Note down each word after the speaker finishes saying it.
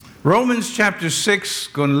Romans chapter 6,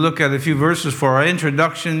 going to look at a few verses for our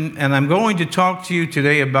introduction, and I'm going to talk to you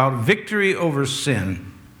today about victory over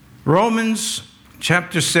sin. Romans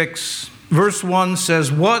chapter 6, verse 1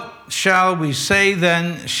 says, "What shall we say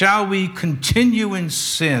then? Shall we continue in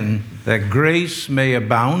sin that grace may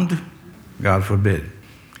abound? God forbid.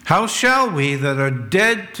 How shall we that are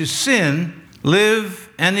dead to sin live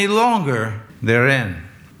any longer therein?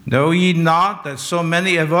 Know ye not that so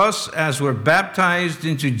many of us as were baptized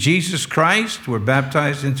into Jesus Christ were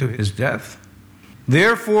baptized into his death?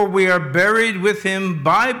 Therefore we are buried with him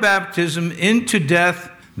by baptism into death,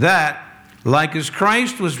 that, like as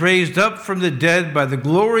Christ was raised up from the dead by the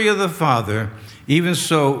glory of the Father, even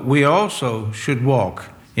so we also should walk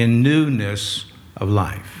in newness of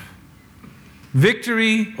life."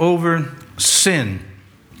 Victory over sin.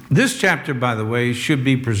 This chapter, by the way, should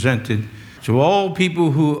be presented to all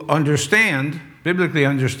people who understand, biblically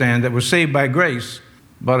understand, that we're saved by grace,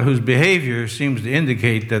 but whose behavior seems to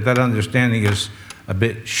indicate that that understanding is a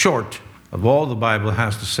bit short of all the Bible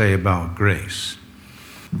has to say about grace.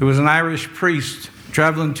 There was an Irish priest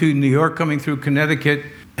traveling to New York, coming through Connecticut,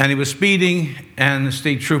 and he was speeding, and the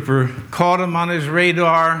state trooper caught him on his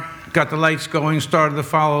radar, got the lights going, started to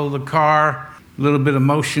follow the car, a little bit of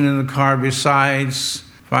motion in the car besides.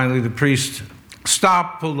 Finally, the priest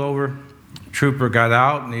stopped, pulled over. Trooper got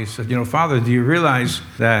out, and he said, "Father, do you realize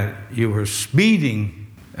that you were speeding?"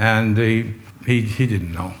 And he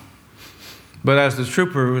didn't know. But as the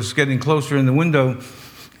trooper was getting closer in the window,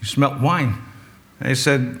 he smelled wine. And he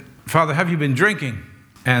said, "Father, have you been drinking?"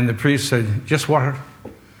 And the priest said, "Just water."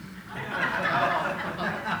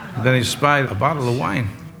 Then he spied a bottle of wine.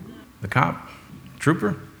 The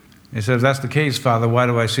trooper, he said, "If that's the case, Father, why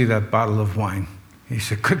do I see that bottle of wine?" He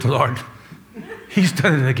said, "Good Lord, he's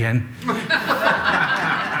done it again."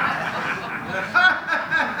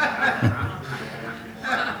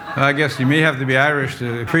 I guess you may have to be Irish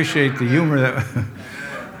to appreciate the humor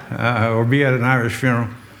that, or be at an Irish funeral.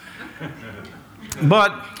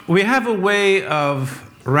 But we have a way of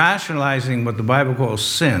rationalizing what the Bible calls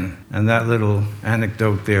sin, and that little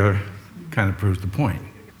anecdote there kind of proves the point.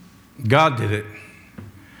 God did it.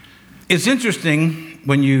 It's interesting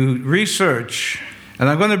when you research, and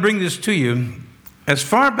I'm going to bring this to you, as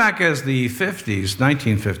far back as the 50s,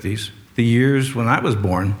 1950s, the years when I was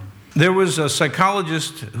born, there was a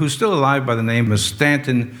psychologist who's still alive by the name of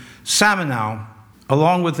Stanton Samanow,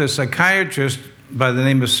 along with a psychiatrist by the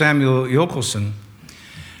name of Samuel Yockelson.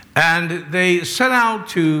 And they set out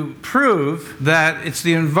to prove that it's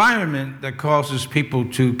the environment that causes people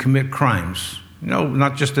to commit crimes.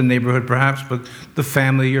 Not just the neighborhood perhaps, but the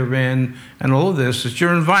family you're in and all of this. It's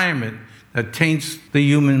your environment that taints the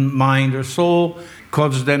human mind or soul,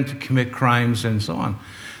 causes them to commit crimes and so on.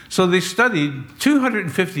 So they studied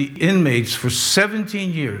 250 inmates for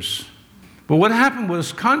 17 years. But what happened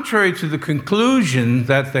was, contrary to the conclusion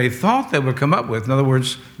that they thought they would come up with, in other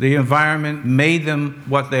words, the environment made them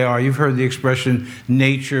what they are. You've heard the expression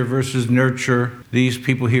nature versus nurture. These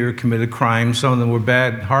people here committed crimes. Some of them were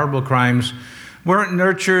bad, horrible crimes, weren't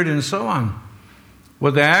nurtured, and so on.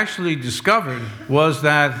 What they actually discovered was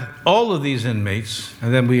that all of these inmates,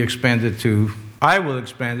 and then I will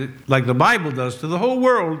expand it, like the Bible does, to the whole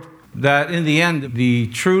world, that in the end, the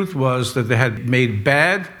truth was that they had made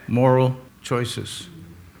bad moral choices.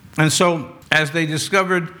 And so, as they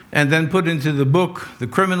discovered and then put into the book, The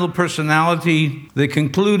Criminal Personality, they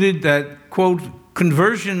concluded that, quote,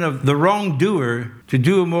 conversion of the wrongdoer to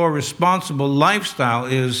do a more responsible lifestyle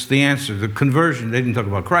is the answer. The conversion, they didn't talk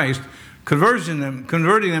about Christ, converting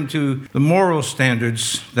them to the moral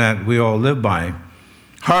standards that we all live by.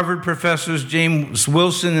 Harvard professors James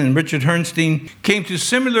Wilson and Richard Herrnstein came to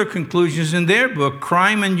similar conclusions in their book,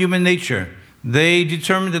 Crime and Human Nature. They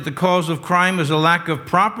determined that the cause of crime is a lack of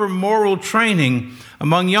proper moral training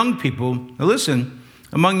among young people. Now listen,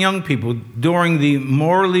 among young people during the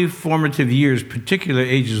morally formative years, particularly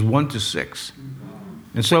ages 1 to 6.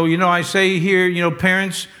 And so, I say here,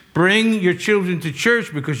 parents, bring your children to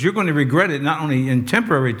church because you're going to regret it, not only in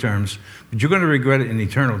temporary terms, but you're going to regret it in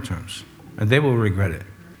eternal terms. And they will regret it.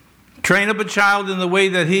 Train up a child in the way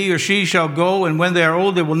that he or she shall go, and when they are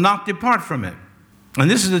old, they will not depart from it. And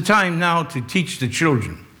this is the time now to teach the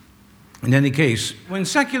children. In any case, when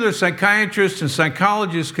secular psychiatrists and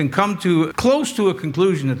psychologists can come close to a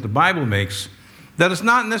conclusion that the Bible makes, that it's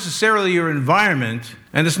not necessarily your environment,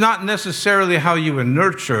 and it's not necessarily how you were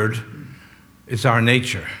nurtured, it's our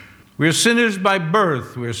nature. We're sinners by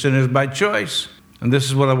birth, we're sinners by choice. And this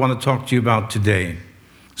is what I want to talk to you about today.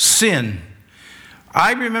 Sin.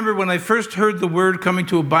 I remember when I first heard the word coming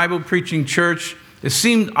to a Bible preaching church, It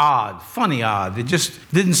seemed odd, funny odd. It just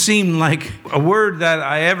didn't seem like a word that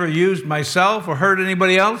I ever used myself or heard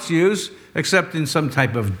anybody else use, except in some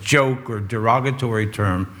type of joke or derogatory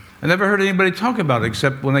term. I never heard anybody talk about it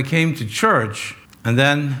except when I came to church, and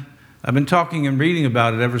then I've been talking and reading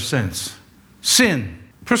about it ever since. Sin.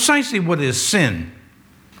 Precisely what is sin?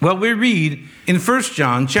 Well, we read in 1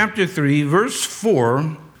 John chapter 3, verse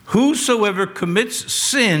 4, whosoever commits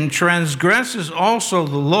sin transgresses also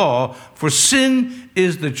the law, for sin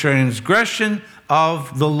is the transgression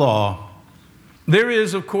of the law. There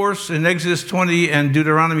is, of course, in Exodus 20 and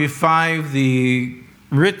Deuteronomy 5, the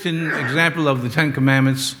written example of the Ten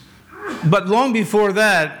Commandments. But long before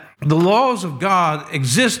that, the laws of God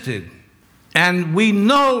existed. And we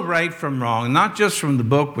know right from wrong, not just from the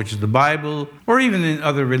book, which is the Bible, or even in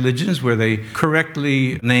other religions where they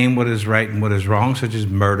correctly name what is right and what is wrong, such as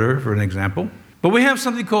murder, for an example. But we have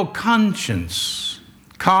something called conscience.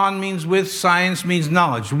 Con means with, science means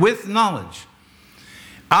knowledge. With knowledge.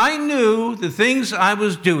 I knew the things I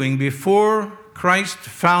was doing before Christ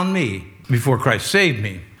found me, before Christ saved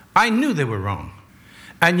me. I knew they were wrong.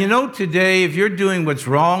 And you know, today, if you're doing what's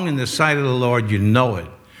wrong in the sight of the Lord, you know it.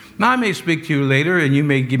 Now, I may speak to you later, and you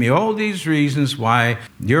may give me all these reasons why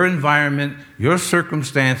your environment, your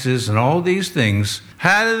circumstances, and all these things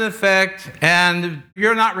had an effect, and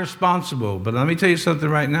you're not responsible. But let me tell you something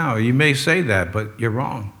right now. You may say that, but you're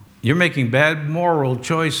wrong. You're making bad moral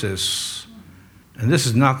choices. And this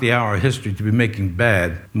is not the hour of history to be making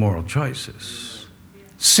bad moral choices.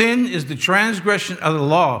 Sin is the transgression of the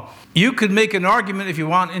law. You could make an argument if you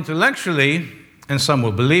want intellectually, and some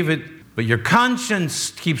will believe it, but your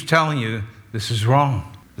conscience keeps telling you, this is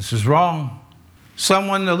wrong. This is wrong.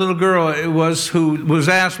 Someone, a little girl it was, who was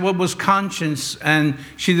asked what was conscience, and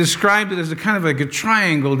she described it as a kind of like a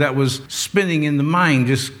triangle that was spinning in the mind,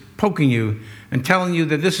 just poking you and telling you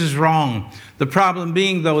that this is wrong. The problem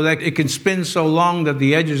being, though, that it can spin so long that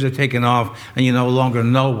the edges are taken off and you no longer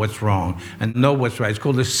know what's wrong and know what's right. It's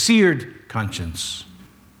called a seared conscience.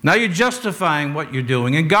 Now you're justifying what you're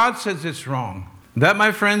doing, and God says it's wrong. That,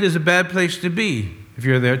 my friend, is a bad place to be if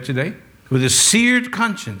you're there today. With a seared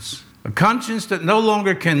conscience, a conscience that no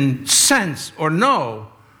longer can sense or know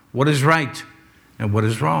what is right and what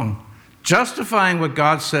is wrong. Justifying what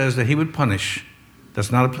God says that he would punish.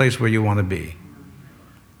 That's not a place where you want to be.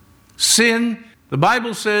 Sin, the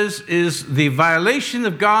Bible says, is the violation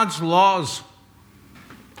of God's laws.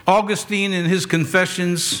 Augustine, in his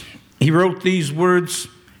Confessions, he wrote these words.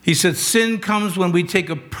 He said, sin comes when we take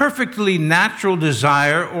a perfectly natural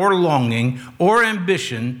desire or longing or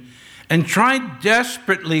ambition and try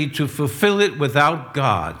desperately to fulfill it without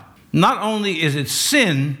God. Not only is it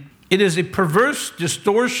sin, it is a perverse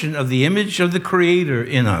distortion of the image of the Creator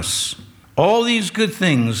in us. All these good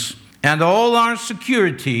things and all our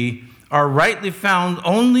security are rightly found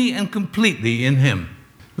only and completely in Him.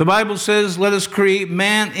 The Bible says, let us create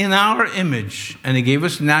man in our image, and He gave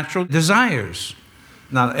us natural desires.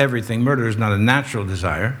 Not everything. Murder is not a natural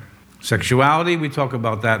desire. Sexuality, we talk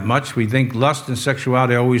about that much. We think lust and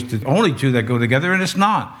sexuality are always the only two that go together, and it's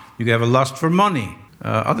not. You can have a lust for money,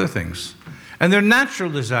 other things. And they're natural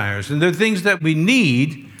desires, and they're things that we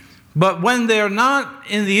need, but when they're not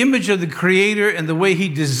in the image of the Creator and the way He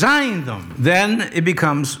designed them, then it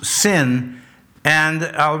becomes sin. And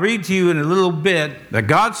I'll read to you in a little bit that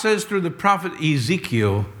God says through the prophet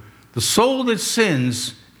Ezekiel, the soul that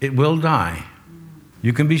sins, it will die.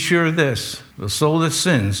 You can be sure of this. The soul that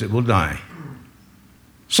sins, it will die.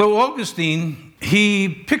 So Augustine, he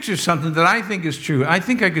pictures something that I think is true. I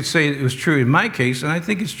think I could say it was true in my case, and I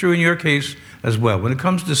think it's true in your case as well. When it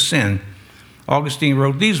comes to sin, Augustine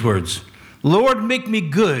wrote these words, Lord, make me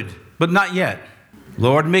good, but not yet.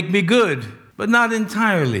 Lord, make me good, but not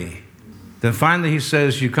entirely. Then finally he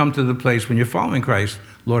says, you come to the place when you're following Christ,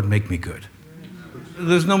 Lord, make me good.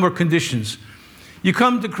 There's no more conditions. You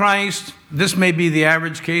come to Christ, this may be the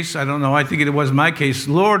average case, I don't know, I think it was my case.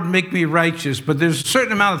 Lord, make me righteous, but there's a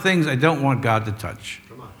certain amount of things I don't want God to touch.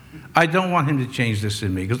 I don't want Him to change this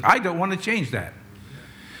in me, because I don't want to change that.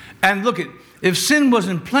 And look, if sin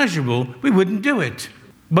wasn't pleasurable, we wouldn't do it.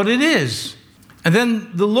 But it is. And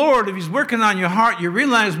then the Lord, if He's working on your heart, you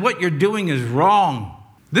realize what you're doing is wrong.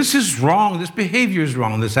 This is wrong, this behavior is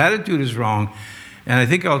wrong, this attitude is wrong. And I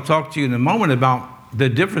think I'll talk to you in a moment about the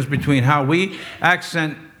difference between how we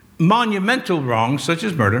accent monumental wrongs, such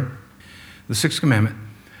as murder, the Sixth Commandment,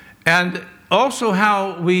 and also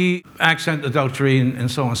how we accent adultery and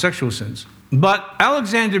so on, sexual sins. But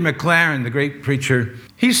Alexander McLaren, the great preacher,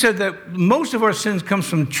 he said that most of our sins comes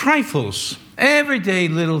from trifles, everyday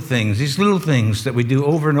little things, these little things that we do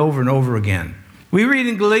over and over and over again. We read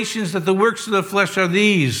in Galatians that the works of the flesh are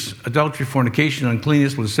these: adultery, fornication,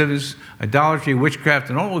 uncleanness, lasciviousness, idolatry, witchcraft,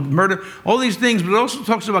 and all murder, all these things. But it also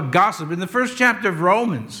talks about gossip. In the first chapter of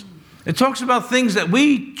Romans, it talks about things that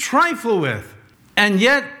we trifle with. And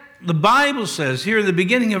yet, the Bible says here in the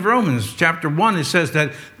beginning of Romans, chapter 1, it says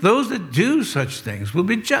that those that do such things will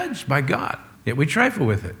be judged by God. Yet we trifle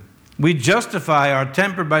with it. We justify our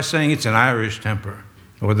temper by saying it's an Irish temper.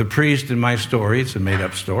 Or the priest in my story, it's a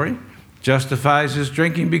made-up story, justifies his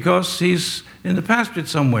drinking because he's in the pastorate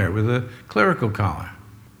somewhere with a clerical collar.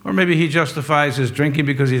 Or maybe he justifies his drinking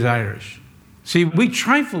because he's Irish. See, we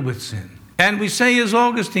trifle with sin. And we say, as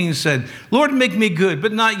Augustine said, Lord, make me good,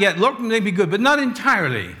 but not yet. Lord, make me good, but not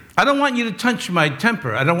entirely. I don't want you to touch my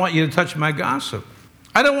temper. I don't want you to touch my gossip.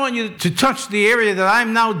 I don't want you to touch the area that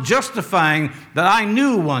I'm now justifying that I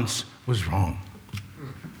knew once was wrong.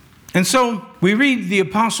 And so we read the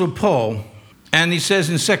Apostle Paul, and he says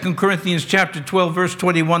in 2 Corinthians chapter 12, verse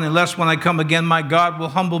 21, unless when I come again, my God will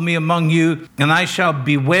humble me among you, and I shall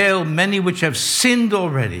bewail many which have sinned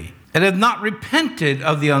already, and have not repented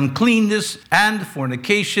of the uncleanness and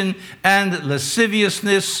fornication and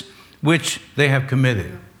lasciviousness which they have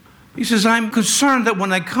committed. He says, I'm concerned that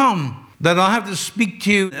when I come, that I'll have to speak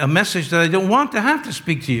to you a message that I don't want to have to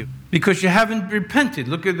speak to you, because you haven't repented.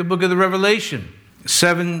 Look at the book of the Revelation.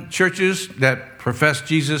 7 churches that profess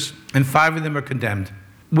Jesus, and 5 of them are condemned,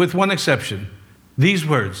 with one exception. These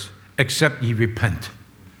words, except ye repent.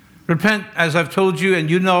 Repent, as I've told you, and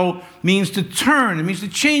you know, means to turn. It means to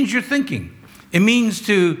change your thinking. It means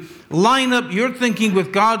to line up your thinking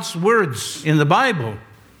with God's words in the Bible.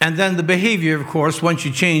 And then the behavior, of course, once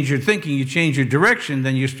you change your thinking, you change your direction,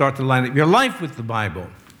 then you start to line up your life with the Bible.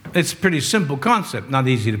 It's a pretty simple concept. Not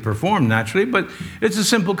easy to perform, naturally, but it's a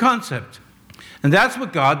simple concept. And that's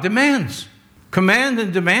what God demands. Command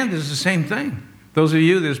and demand is the same thing. Those of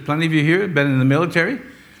you, there's plenty of you here, been in the military.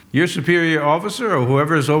 Your superior officer or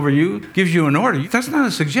whoever is over you gives you an order. That's not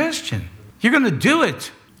a suggestion. You're going to do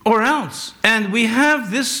it or else. And we have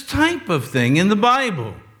this type of thing in the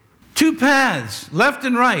Bible. 2 paths, left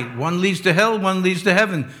and right. One leads to hell, one leads to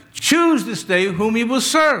heaven. Choose this day whom you will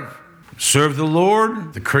serve. Serve the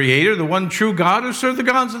Lord, the Creator, the one true God, or serve the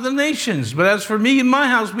gods of the nations. But as for me and my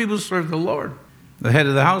house, we will serve the Lord. The head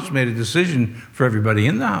of the house made a decision for everybody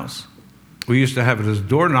in the house. We used to have it as a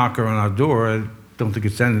door knocker on our door. I don't think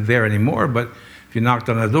it's ended there anymore, but if you knocked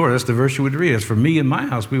on our door, that's the verse you would read. As for me and my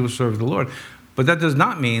house, we will serve the Lord. But that does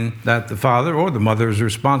not mean that the father or the mother is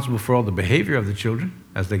responsible for all the behavior of the children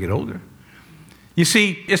as they get older. You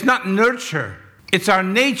see, it's not nurture. It's our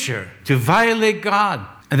nature to violate God.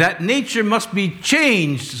 And that nature must be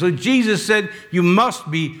changed. So Jesus said, you must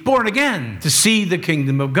be born again to see the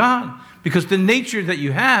kingdom of God. Because the nature that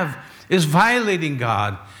you have is violating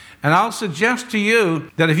God. And I'll suggest to you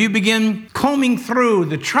that if you begin combing through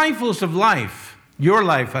the trifles of life, your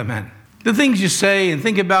life I meant, the things you say and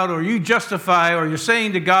think about, or you justify, or you're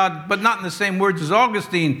saying to God, but not in the same words as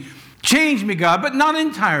Augustine, change me, God, but not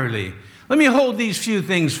entirely. Let me hold these few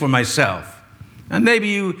things for myself. And maybe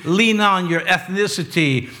you lean on your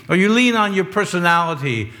ethnicity, or you lean on your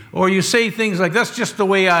personality, or you say things like, that's just the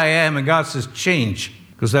way I am, and God says, change,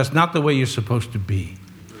 because that's not the way you're supposed to be.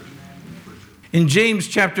 In James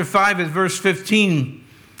chapter 5 at verse 15,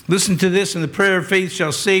 listen to this, and the prayer of faith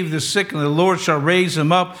shall save the sick, and the Lord shall raise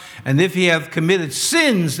him up, and if he hath committed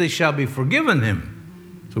sins, they shall be forgiven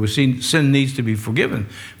him. So we see sin needs to be forgiven.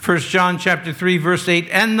 1 John chapter 3, verse 8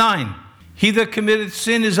 and 9. He that committeth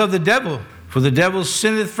sin is of the devil, for the devil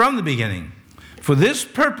sinneth from the beginning. For this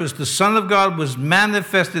purpose the Son of God was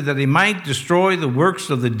manifested, that he might destroy the works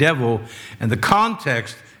of the devil, and the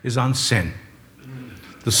context is on sin.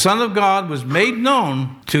 The Son of God was made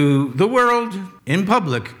known to the world in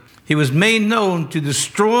public. He was made known to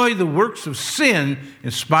destroy the works of sin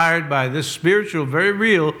inspired by this spiritual, very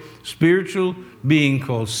real spiritual being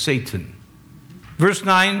called Satan. Verse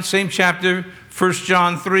 9, same chapter, 1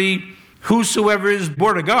 John 3, whosoever is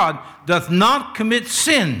born of God doth not commit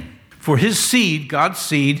sin, for his seed, God's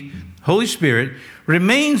seed, Holy Spirit,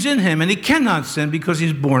 remains in him, and he cannot sin because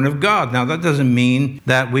he's born of God. Now, that doesn't mean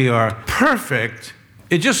that we are perfect.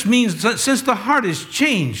 It just means that since the heart is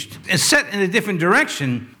changed and set in a different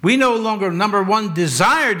direction, we no longer, number one,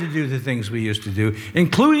 desire to do the things we used to do,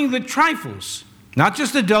 including the trifles. Not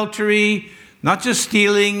just adultery, not just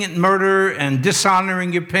stealing and murder and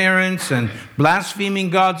dishonoring your parents and blaspheming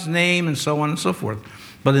God's name and so on and so forth,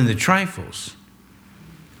 but in the trifles.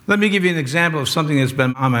 Let me give you an example of something that's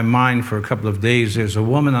been on my mind for a couple of days. There's a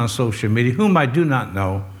woman on social media whom I do not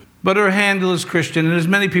know, but her handle is Christian, and there's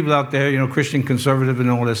many people out there, Christian conservative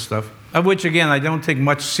and all this stuff, of which, again, I don't take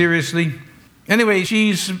much seriously. Anyway,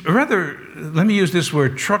 she's a rather, let me use this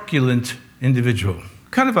word, truculent individual,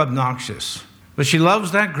 kind of obnoxious. But she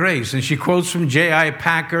loves that grace, and she quotes from J.I.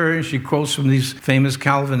 Packer, and she quotes from these famous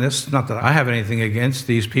Calvinists. Not that I have anything against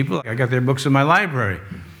these people. I got their books in my library.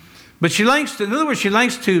 But she likes to, in other words, she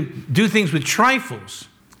likes to do things with trifles.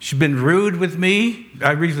 She's been rude with me.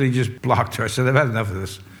 I recently just blocked her. I said, I've had enough of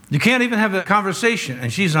this. You can't even have a conversation,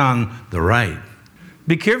 and she's on the right.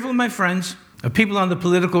 Be careful, my friends, of people on the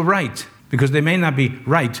political right, because they may not be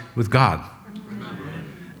right with God.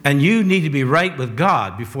 And you need to be right with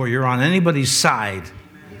God before you're on anybody's side.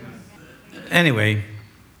 Anyway,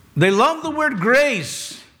 they love the word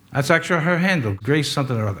grace. That's actually her handle, grace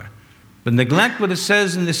something or other. But neglect what it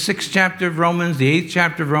says in the 6th chapter of Romans, the 8th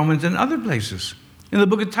chapter of Romans, and other places. In the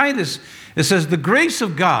book of Titus, it says, the grace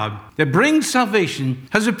of God that brings salvation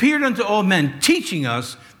has appeared unto all men, teaching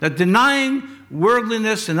us that denying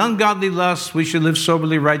worldliness and ungodly lusts, we should live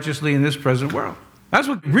soberly, righteously in this present world. That's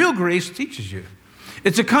what real grace teaches you.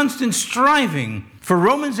 It's a constant striving for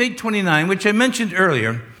Romans 8:29, which I mentioned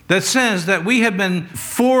earlier, that says that we have been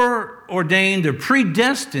foreordained or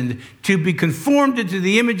predestined to be conformed into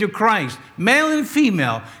the image of Christ, male and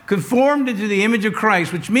female, conformed into the image of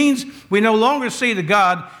Christ, which means we no longer say to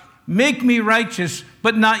God, make me righteous,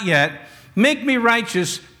 but not yet. Make me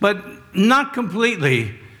righteous, but not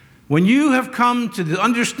completely. When you have come to the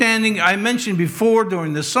understanding I mentioned before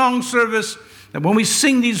during the song service, that when we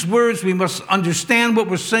sing these words, we must understand what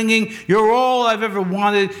we're singing. You're all I've ever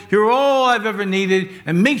wanted. You're all I've ever needed.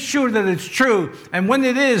 And make sure that it's true. And when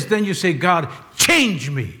it is, then you say, God, change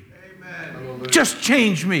me. Amen. Just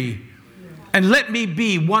change me. And let me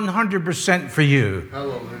be 100% for you.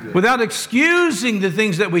 Hallelujah. Without excusing the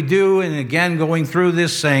things that we do. And again, going through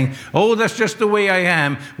this saying, oh, that's just the way I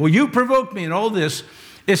am. Well, you provoked me and all this.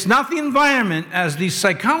 It's not the environment, as these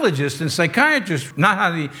psychologists and psychiatrists, not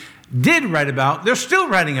how they did write about, they're still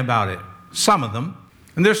writing about it, some of them.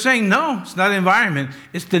 And they're saying, no, it's not the environment,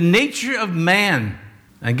 it's the nature of man.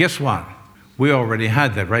 And guess what? We already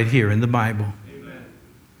had that right here in the Bible. Amen.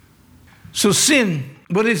 So sin,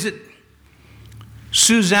 what is it?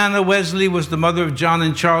 Susanna Wesley was the mother of John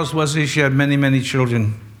and Charles Wesley. She had many, many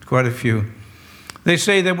children, quite a few. They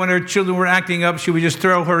say that when her children were acting up, she would just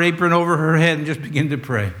throw her apron over her head and just begin to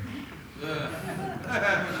pray.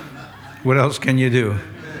 What else can you do?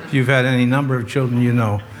 If you've had any number of children, you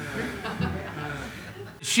know.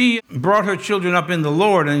 She brought her children up in the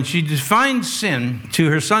Lord, and she defined sin to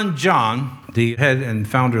her son John, the head and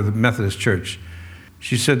founder of the Methodist Church.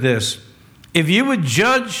 She said this, if you would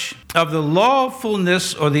judge of the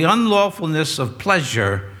lawfulness or the unlawfulness of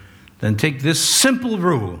pleasure, then take this simple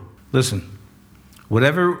rule. Listen,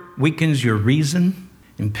 whatever weakens your reason,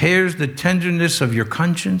 impairs the tenderness of your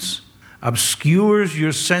conscience, obscures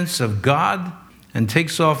your sense of God, and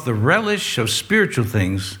takes off the relish of spiritual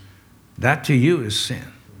things, that to you is sin.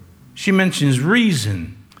 She mentions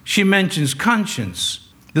reason. She mentions conscience,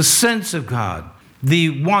 the sense of God,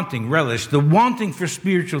 the wanting, relish, the wanting for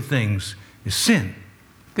spiritual things is sin.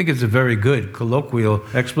 I think it's a very good colloquial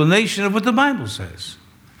explanation of what the Bible says.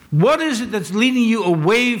 What is it that's leading you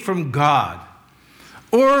away from God?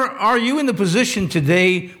 Or are you in the position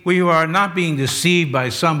today where you are not being deceived by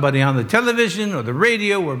somebody on the television or the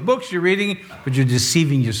radio or books you're reading, but you're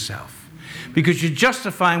deceiving yourself? Because you're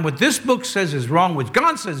justifying what this book says is wrong, what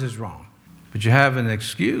God says is wrong. But you have an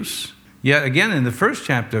excuse. Yet again, in the 1st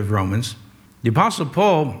chapter of Romans, the Apostle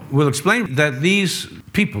Paul will explain that these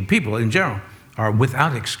people in general, are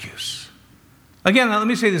without excuse. Again, let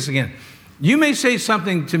me say this again. You may say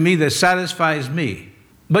something to me that satisfies me,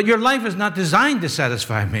 but your life is not designed to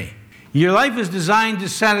satisfy me. Your life is designed to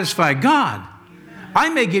satisfy God. I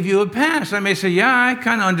may give you a pass. I may say, yeah, I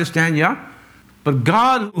kind of understand, yeah. But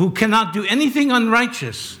God, who cannot do anything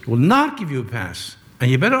unrighteous, will not give you a pass. And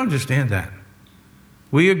you better understand that.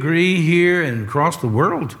 We agree here and across the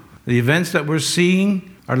world. The events that we're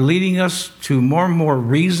seeing are leading us to more and more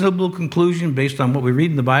reasonable conclusion based on what we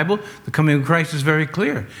read in the Bible. The coming of Christ is very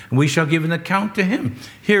clear. And we shall give an account to him.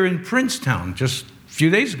 Here in Princetown, just a few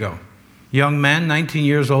days ago, young man, 19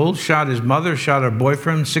 years old, shot his mother, shot her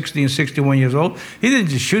boyfriend, 60 and 61 years old. He didn't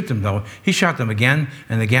just shoot them, though. He shot them again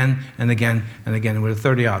and again and again and again with a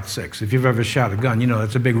 .30-06. If you've ever shot a gun, you know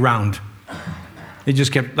that's a big round. He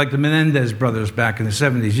just kept, like the Menendez brothers back in the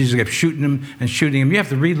 70s, he just kept shooting them and shooting them. You have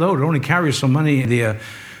to reload. It only carries so many in the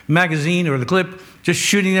magazine or the clip, just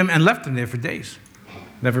shooting them and left them there for days.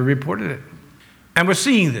 Never reported it. And we're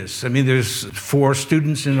seeing this. I mean, there's 4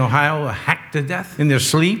 students in Ohio hacked to death in their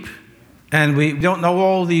sleep. And we don't know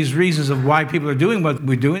all these reasons of why people are doing what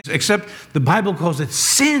we're doing, except the Bible calls it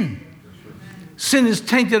sin. Sin has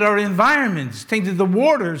tainted our environment. It's tainted the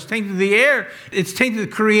water. It's tainted the air. It's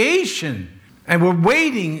tainted creation. And we're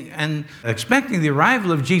waiting and expecting the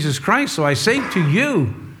arrival of Jesus Christ. So I say to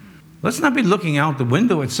you, let's not be looking out the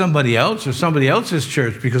window at somebody else or somebody else's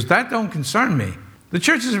church, because that don't concern me. The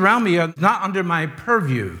churches around me are not under my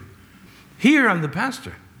purview. Here I'm the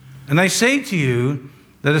pastor. And I say to you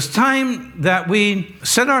that it's time that we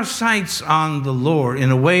set our sights on the Lord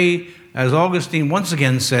in a way, as Augustine once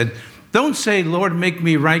again said, don't say, Lord, make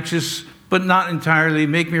me righteous, but not entirely.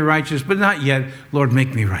 Make me righteous, but not yet. Lord,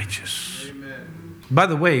 make me righteous. Amen. By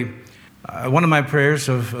the way, one of my prayers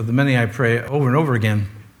of the many I pray over and over again,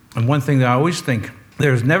 and one thing that I always think,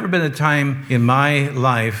 there's never been a time in my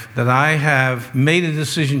life that I have made a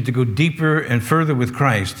decision to go deeper and further with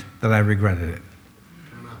Christ that I regretted it.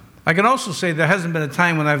 I can also say there hasn't been a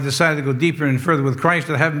time when I've decided to go deeper and further with Christ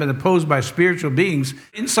that I haven't been opposed by spiritual beings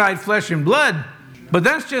inside flesh and blood. But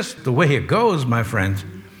that's just the way it goes, my friends.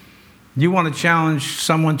 You want to challenge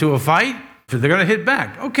someone to a fight? They're going to hit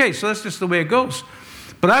back. Okay, so that's just the way it goes.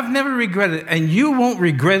 But I've never regretted it, and you won't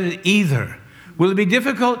regret it either. Will it be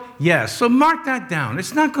difficult? Yes. So mark that down.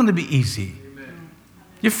 It's not going to be easy. Amen.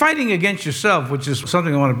 You're fighting against yourself, which is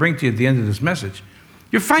something I want to bring to you at the end of this message.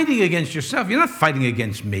 You're fighting against yourself. You're not fighting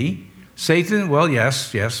against me. Satan, well,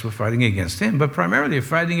 yes, we're fighting against him, but primarily you're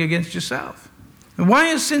fighting against yourself. And why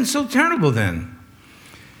is sin so terrible then?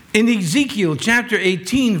 In Ezekiel chapter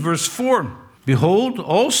 18, verse 4, behold,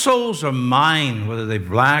 all souls are mine, whether they're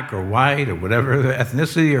black or white or whatever their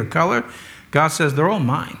ethnicity or color. God says they're all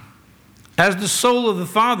mine. As the soul of the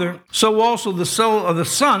Father, so also the soul of the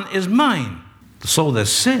Son is mine. The soul that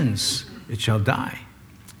sins, it shall die.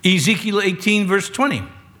 Ezekiel 18, verse 20.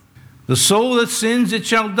 The soul that sins, it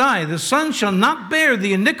shall die. The Son shall not bear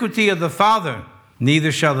the iniquity of the Father,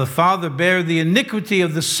 neither shall the Father bear the iniquity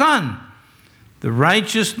of the Son. The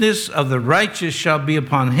righteousness of the righteous shall be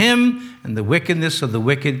upon him, and the wickedness of the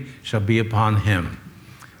wicked shall be upon him.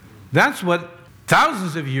 That's what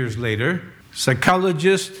thousands of years later,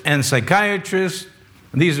 psychologists and psychiatrists,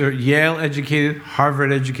 and these are Yale-educated,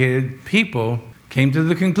 Harvard-educated people, came to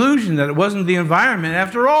the conclusion that it wasn't the environment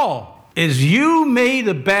after all. Is you made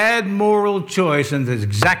a bad moral choice, and that's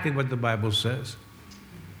exactly what the Bible says.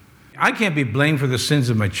 I can't be blamed for the sins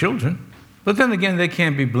of my children, but then again, they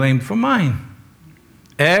can't be blamed for mine.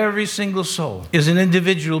 Every single soul is an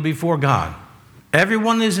individual before God.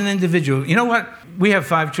 Everyone is an individual. You know what? We have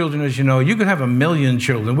 5 children, as you know. You could have 1 million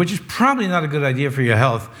children, which is probably not a good idea for your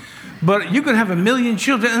health. But you could have 1 million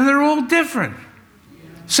children, and they're all different.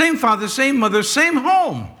 Same father, same mother, same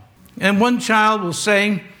home. And one child will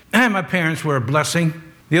say, my parents were a blessing.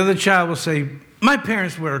 The other child will say, my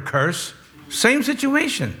parents were a curse. Same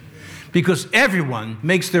situation. Because everyone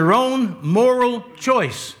makes their own moral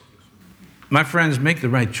choice. My friends, make the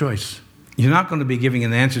right choice. You're not going to be giving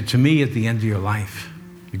an answer to me at the end of your life.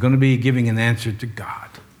 You're going to be giving an answer to God.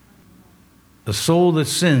 The soul that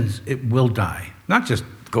sins, it will die. Not just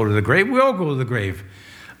go to the grave. We all go to the grave.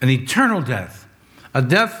 An eternal death. A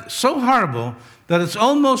death so horrible that it's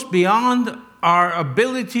almost beyond our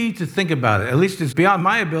ability to think about it. At least it's beyond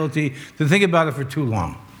my ability to think about it for too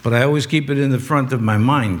long. But I always keep it in the front of my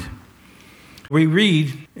mind. We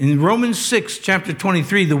read in Romans 6, chapter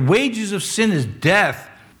 23, the wages of sin is death,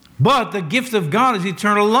 but the gift of God is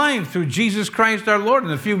eternal life through Jesus Christ our Lord.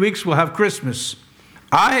 In a few weeks, we'll have Christmas.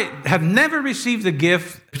 I have never received a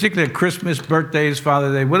gift, particularly at Christmas, birthdays,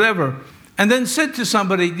 Father's Day, whatever, and then said to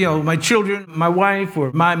somebody, my children, my wife,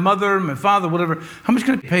 or my mother, my father, whatever, how much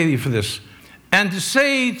can I pay you for this? And to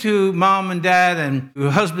say to mom and dad and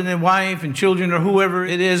your husband and wife and children or whoever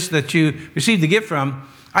it is that you received the gift from,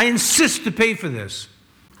 I insist to pay for this.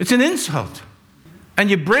 It's an insult. And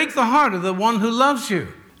you break the heart of the one who loves you.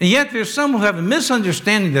 And yet there's some who have a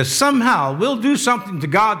misunderstanding that somehow we'll do something to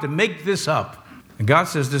God to make this up. And God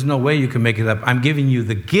says there's no way you can make it up. I'm giving you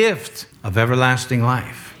the gift of everlasting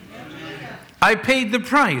life. Amen. I paid the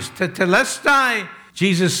price. Tetelestai,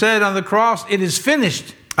 Jesus said on the cross, it is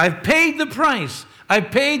finished. I've paid the price.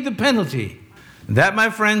 I've paid the penalty. And that, my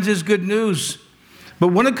friends, is good news.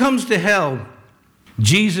 But when it comes to hell,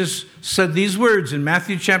 Jesus said these words in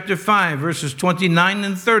Matthew chapter 5, verses 29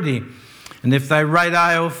 and 30. And if thy right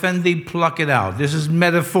eye offend thee, pluck it out. This is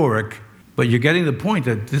metaphoric, but you're getting the point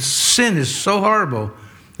that this sin is so horrible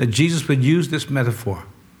that Jesus would use this metaphor.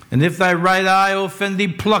 And if thy right eye offend thee,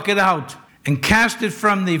 pluck it out and cast it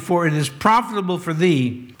from thee, for it is profitable for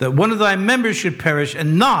thee that one of thy members should perish,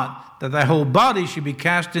 and not that thy whole body should be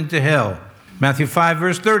cast into hell. Matthew 5,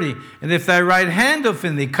 verse 30. And if thy right hand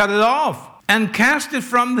offend thee, cut it off and cast it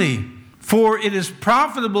from thee. For it is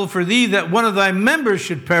profitable for thee that one of thy members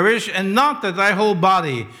should perish, and not that thy whole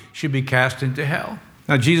body should be cast into hell.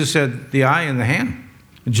 Now, Jesus said the eye and the hand.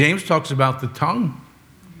 James talks about the tongue.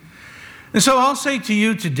 And so I'll say to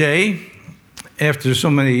you today, after so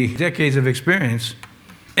many decades of experience,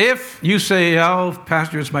 if you say, oh,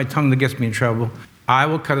 Pastor, it's my tongue that gets me in trouble, I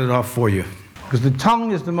will cut it off for you. Because the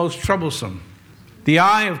tongue is the most troublesome. The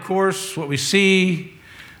eye, of course, what we see.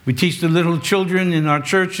 We teach the little children in our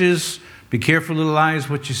churches, be careful, little eyes,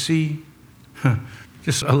 what you see.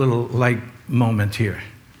 Just a little light moment here.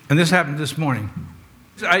 And this happened this morning.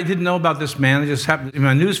 I didn't know about this man. It just happened in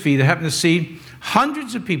my news feed. I happened to see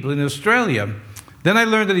hundreds of people in Australia. Then I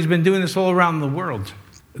learned that he's been doing this all around the world.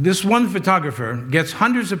 This one photographer gets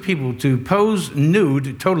hundreds of people to pose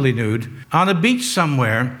nude, totally nude, on a beach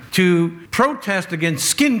somewhere to protest against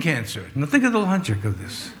skin cancer. Now think of the logic of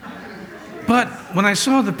this. But when I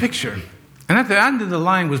saw the picture, and at the end of the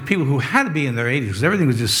line was people who had to be in their 80s, because everything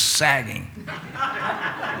was just sagging.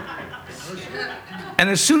 And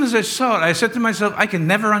as soon as I saw it, I said to myself, I can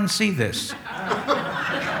never unsee this.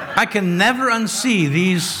 I can never unsee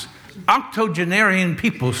these octogenarian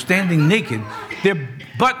people standing naked. They're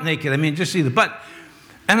butt naked. I mean, just see the butt.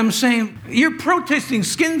 And I'm saying, you're protesting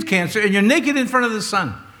skin cancer and you're naked in front of the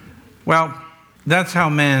sun. Well, that's how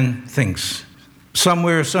man thinks.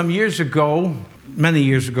 Somewhere, some years ago, many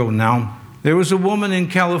years ago now, there was a woman in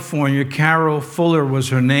California, Carol Fuller was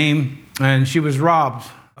her name, and she was robbed.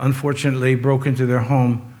 Unfortunately, broke into her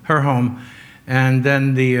home, and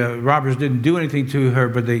then the robbers didn't do anything to her,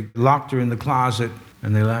 but they locked her in the closet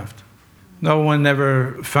and they left. No one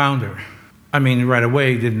ever found her. I mean, right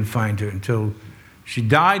away didn't find her until she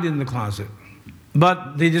died in the closet.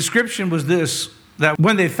 But the description was this, that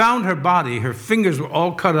when they found her body, her fingers were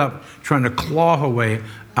all cut up trying to claw her way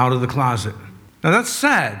out of the closet. Now that's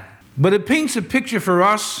sad, but it paints a picture for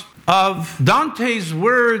us of Dante's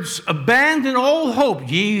words, abandon all hope,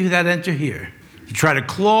 ye that enter here. You try to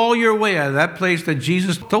claw your way out of that place that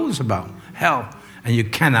Jesus told us about, hell, and you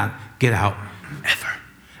cannot get out ever.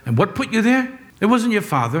 And what put you there? It wasn't your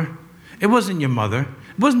father. It wasn't your mother.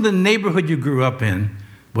 It wasn't the neighborhood you grew up in.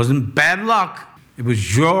 It wasn't bad luck. It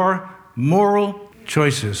was your moral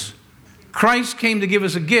choices. Christ came to give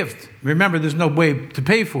us a gift. Remember, there's no way to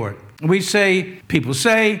pay for it. People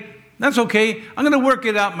say, that's okay, I'm going to work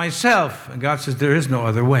it out myself. And God says, there is no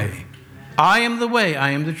other way. I am the way, I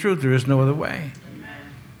am the truth, there is no other way.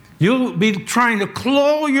 You'll be trying to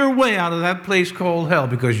claw your way out of that place called hell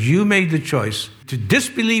because you made the choice to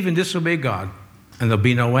disbelieve and disobey God, and there'll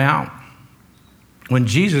be no way out. When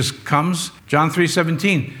Jesus comes, John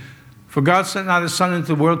 3:17, for God sent not his Son into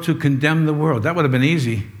the world to condemn the world. That would have been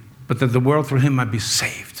easy, but that the world through him might be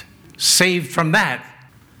saved. Saved from that.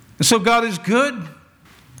 And so God is good,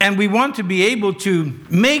 and we want to be able to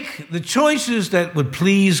make the choices that would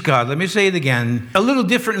please God. Let me say it again, a little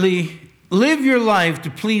differently. Live your life to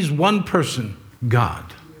please one person,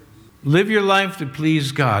 God. Live your life to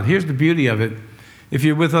please God. Here's the beauty of it. If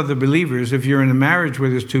you're with other believers, if you're in a marriage where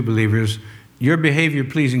there's two believers, your behavior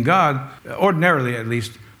pleasing God, ordinarily at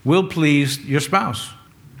least, will please your spouse.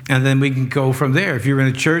 And then we can go from there. If you're in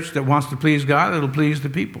a church that wants to please God, it'll please the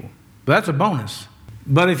people. But that's a bonus.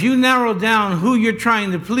 But if you narrow down who you're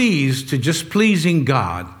trying to please to just pleasing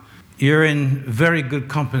God, you're in very good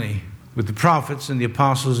company with the prophets and the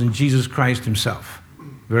apostles and Jesus Christ himself.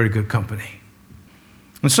 Very good company.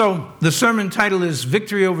 And so the sermon title is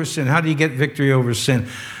Victory Over Sin. How do you get victory over sin?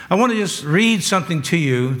 I want to just read something to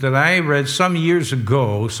you that I read some years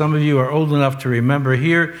ago. Some of you are old enough to remember.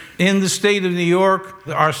 Here in the state of New York,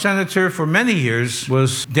 our senator for many years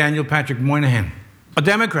was Daniel Patrick Moynihan, a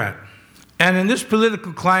Democrat. And in this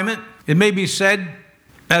political climate, it may be said,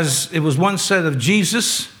 as it was once said of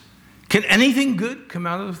Jesus, can anything good come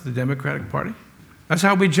out of the Democratic Party? That's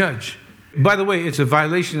how we judge. By the way, it's a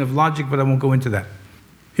violation of logic, but I won't go into that.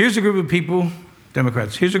 Here's a group of people,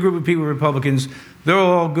 Democrats. Here's a group of people, Republicans. They're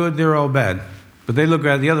all good, they're all bad. But they look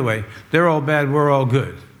at it the other way. They're all bad, we're all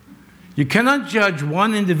good. You cannot judge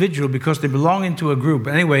one individual because they belong into a group.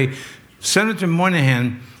 Anyway, Senator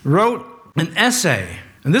Moynihan wrote an essay,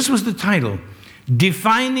 and this was the title,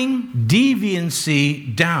 Defining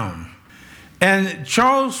Deviancy Down. And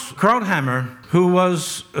Charles Krauthammer, who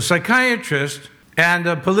was a psychiatrist and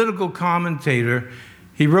a political commentator,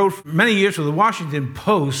 he wrote for many years for the Washington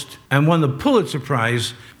Post and won the Pulitzer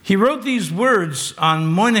Prize. He wrote these words on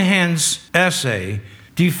Moynihan's essay,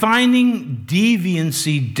 Defining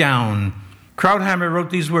Deviancy Down. Krauthammer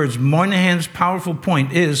wrote these words, Moynihan's powerful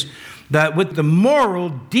point is that with the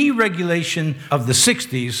moral deregulation of the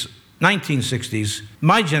 1960s,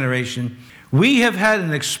 my generation, We have had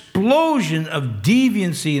an explosion of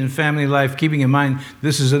deviancy in family life, keeping in mind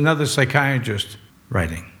this is another psychiatrist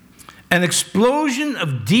writing. An explosion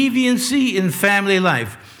of deviancy in family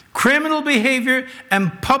life, criminal behavior,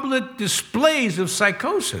 and public displays of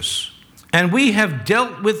psychosis. And we have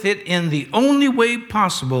dealt with it in the only way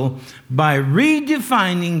possible by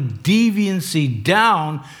redefining deviancy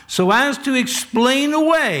down so as to explain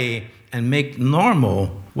away and make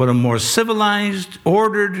normal what a more civilized,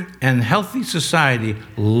 ordered, and healthy society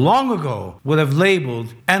long ago would have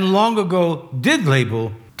labeled, and long ago did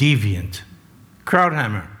label, deviant.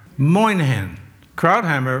 Krauthammer, Moynihan.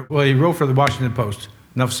 Krauthammer, well, he wrote for the Washington Post.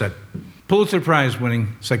 Enough said. Pulitzer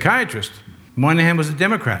Prize-winning psychiatrist. Moynihan was a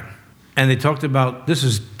Democrat. And they talked about, this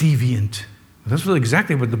is deviant. That's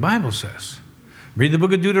exactly what the Bible says. Read the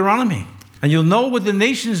book of Deuteronomy, and you'll know what the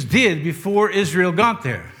nations did before Israel got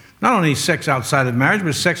there. Not only sex outside of marriage,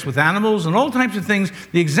 but sex with animals and all types of things,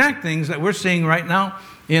 the exact things that we're seeing right now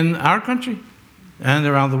in our country and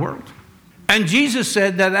around the world. And Jesus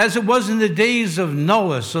said that as it was in the days of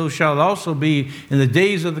Noah, so shall it also be in the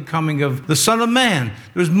days of the coming of the Son of Man.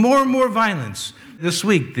 There's more and more violence. This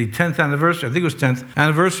week, the 10th anniversary, I think it was 10th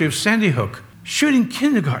anniversary of Sandy Hook, shooting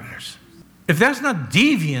kindergartners. If that's not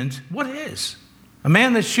deviant, what is? A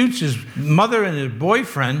man that shoots his mother and his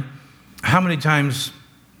boyfriend, how many times?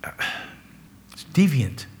 It's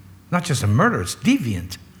deviant. Not just a murder, it's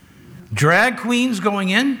deviant. Drag queens going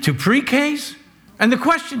in to pre-Ks? And the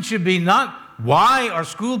question should be not, why are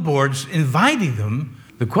school boards inviting them?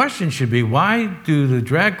 The question should be, why do the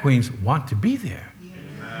drag queens want to be there?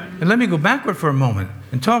 And let me go backward for a moment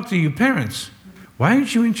and talk to you parents. Why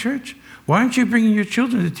aren't you in church? Why aren't you bringing your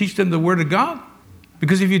children to teach them the Word of God?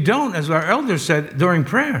 Because if you don't, as our elders said during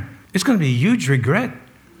prayer, it's going to be a huge regret.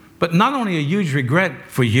 But not only a huge regret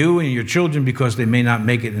for you and your children because they may not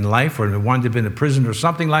make it in life or they wind up in a prison or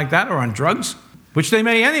something like that or on drugs, which they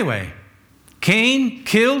may anyway. Cain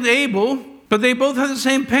killed Abel, but they both had the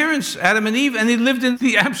same parents, Adam and Eve, and they lived in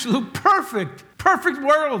the absolute perfect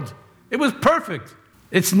world. It was perfect.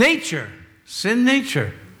 It's nature, sin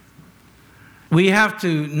nature. We have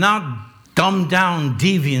to not dumb down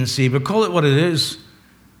deviancy, but call it what it is.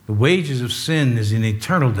 The wages of sin is an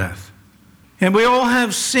eternal death. And we all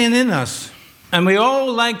have sin in us. And we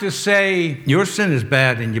all like to say, your sin is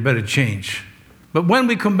bad and you better change. But when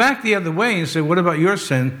we come back the other way and say, what about your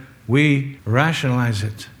sin? We rationalize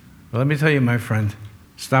it. Well, let me tell you, my friend,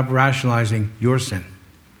 stop rationalizing your sin.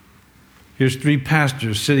 Here's 3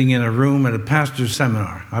 pastors sitting in a room at a pastor's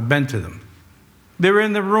seminar. I've been to them. They're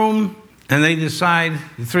in the room and they decide,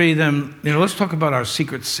 the 3 of them, let's talk about our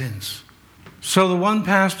secret sins. So the one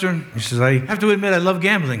pastor, he says, I have to admit I love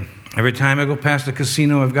gambling. Every time I go past the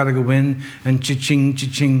casino, I've got to go in and cha-ching,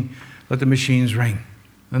 cha-ching, let the machines ring.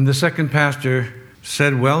 And the second pastor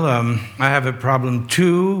said, well, I have a problem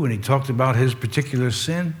too, and he talked about his particular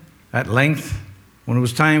sin at length. When it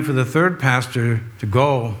was time for the third pastor to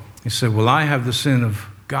go, he said, well, I have the sin of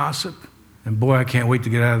gossip, and boy, I can't wait to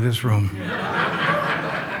get out of this room.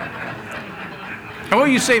 Oh,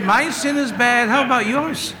 you say, my sin is bad, how about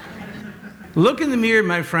yours? Look in the mirror,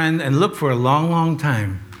 my friend, and look for a long, long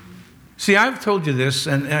time. See, I've told you this,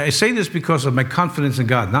 and I say this because of my confidence in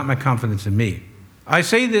God, not my confidence in me. I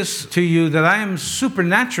say this to you that I am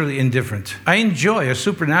supernaturally indifferent. I enjoy a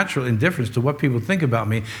supernatural indifference to what people think about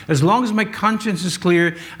me, as long as my conscience is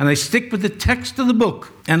clear and I stick with the text of the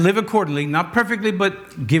book and live accordingly, not perfectly,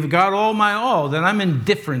 but give God all my all, then I'm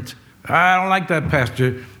indifferent. I don't like that,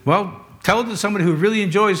 Pastor. Well, tell it to somebody who really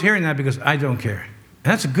enjoys hearing that because I don't care.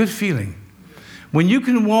 And that's a good feeling. When you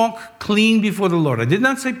can walk clean before the Lord. I did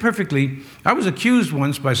not say perfectly. I was accused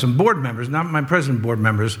once by some board members, not my present board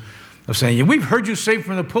members, of saying, we've heard you say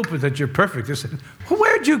from the pulpit that you're perfect. I said, well,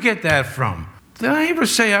 where'd you get that from? Did I ever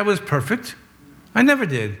say I was perfect? I never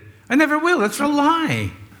did. I never will. That's a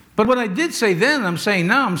lie. But what I did say then, I'm saying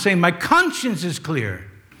now, I'm saying my conscience is clear.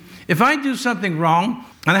 If I do something wrong,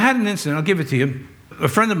 and I had an incident, I'll give it to you. A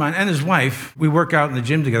friend of mine and his wife, we work out in the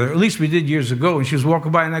gym together, at least we did years ago, and she was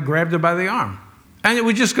walking by and I grabbed her by the arm. And it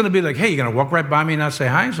was just going to be like, hey, you're going to walk right by me and not say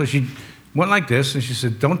hi? So she went like this, and she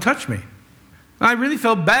said, don't touch me. And I really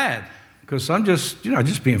felt bad, because I'm just,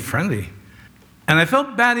 just being friendly. And I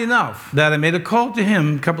felt bad enough that I made a call to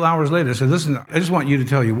him a couple hours later. I said, listen, I just want you to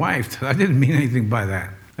tell your wife that I didn't mean anything by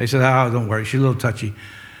that. They said, oh, don't worry, she's a little touchy.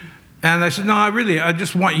 And I said, no, I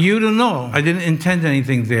just want you to know I didn't intend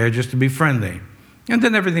anything there, just to be friendly. And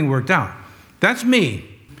then everything worked out. That's me.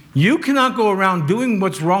 You cannot go around doing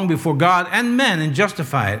what's wrong before God and men and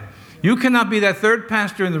justify it. You cannot be that third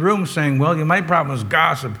pastor in the room saying, well, my problem is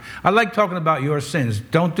gossip. I like talking about your sins.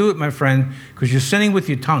 Don't do it, my friend, because you're sinning with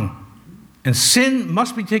your tongue. And sin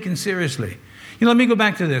must be taken seriously. Let me go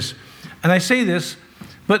back to this. And I say this,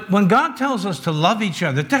 but when God tells us to love each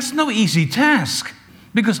other, that's no easy task.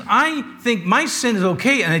 Because I think my sin is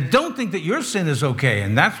okay, and I don't think that your sin is okay.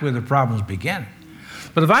 And that's where the problems begin.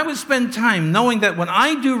 But if I would spend time knowing that when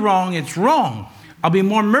I do wrong, it's wrong, I'll be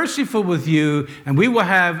more merciful with you, and we will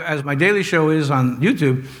have, as my daily show is on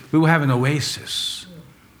YouTube, we will have an oasis.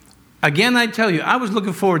 Again, I tell you, I was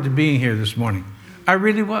looking forward to being here this morning. I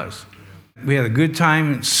really was. We had a good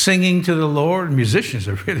time singing to the Lord. Musicians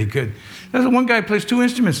are really good. There's one guy who plays 2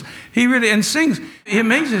 instruments. He really, and sings. He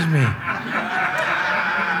amazes me.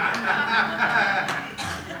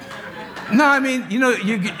 No, I mean,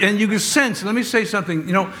 you can sense, let me say something,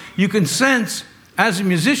 you can sense as a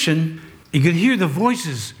musician, you can hear the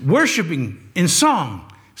voices worshiping in song,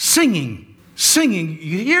 singing,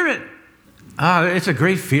 you can hear it. It's a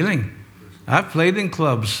great feeling. I've played in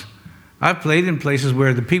clubs. I've played in places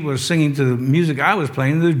where the people are singing to the music I was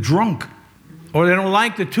playing, they're drunk. Or they don't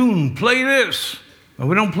like the tune, play this. Well,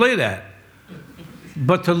 we don't play that.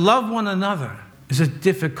 But to love one another is a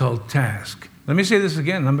difficult task. Let me say this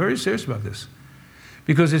again. I'm very serious about this.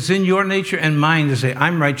 Because it's in your nature and mine to say,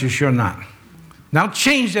 I'm righteous, you're not. Now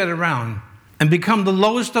change that around and become the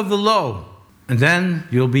lowest of the low. And then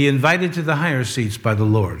you'll be invited to the higher seats by the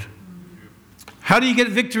Lord. How do you get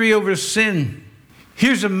victory over sin?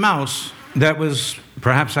 Here's a mouse that was,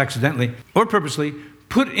 perhaps accidentally or purposely,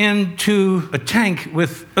 put into a tank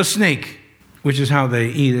with a snake, which is how they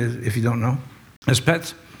eat it, if you don't know, as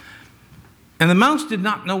pets. And the mouse did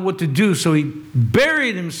not know what to do, so he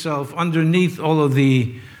buried himself underneath all of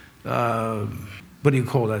the, what do you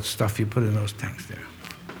call that stuff you put in those tanks there?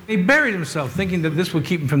 He buried himself thinking that this would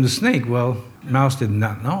keep him from the snake. Well, the mouse did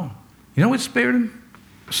not know. You know what spared him?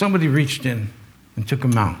 Somebody reached in and took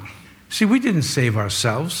him out. See, we didn't save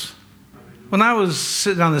ourselves. When I was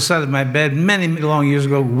sitting on the side of my bed many long years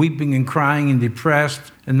ago, weeping and crying and depressed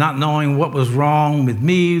and not knowing what was wrong with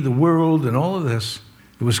me, the world, and all of this,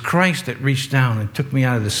 it was Christ that reached down and took me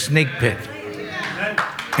out of the snake pit.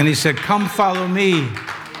 And he said, come follow me.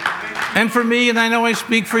 And for me, and I know I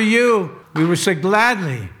speak for you, we were said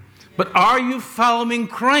gladly. But are you following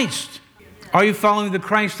Christ? Are you following the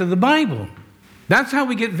Christ of the Bible? That's how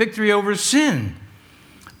we get victory over sin.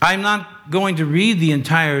 I'm not going to read the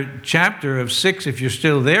entire chapter of 6 if you're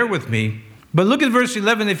still there with me. But look at verse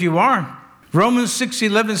 11 if you are. Romans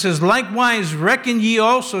 6:11 says, likewise reckon ye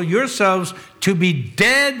also yourselves to be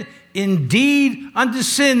dead indeed unto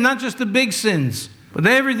sin, not just the big sins, but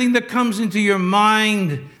everything that comes into your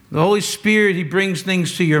mind. The Holy Spirit, he brings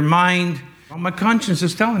things to your mind. Well, my conscience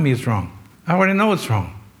is telling me it's wrong. I already know it's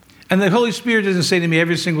wrong. And the Holy Spirit doesn't say to me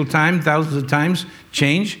every single time, thousands of times,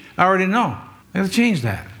 change. I already know. I got to change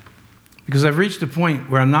that. Because I've reached a point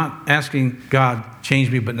where I'm not asking God,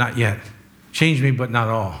 change me, but not yet. Change me, but not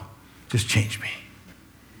all. Just change me.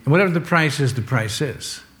 And whatever the price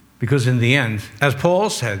is. Because in the end, as Paul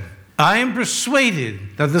said, I am persuaded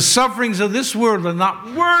that the sufferings of this world are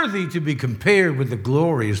not worthy to be compared with the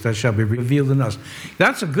glories that shall be revealed in us.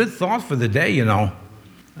 That's a good thought for the day,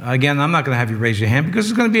 Again, I'm not going to have you raise your hand because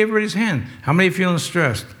it's going to be everybody's hand. How many are feeling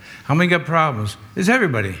stressed? How many got problems? It's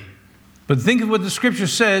everybody. But think of what the scripture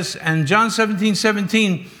says, and John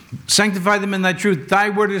 17:17, sanctify them in thy truth. Thy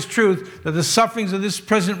word is truth, that the sufferings of this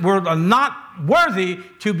present world are not worthy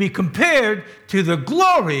to be compared to the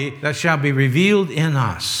glory that shall be revealed in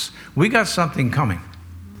us. We got something coming.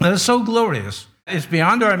 That is so glorious. It's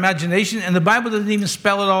beyond our imagination, and the Bible doesn't even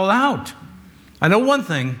spell it all out. I know one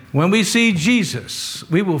thing. When we see Jesus,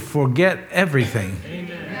 we will forget everything.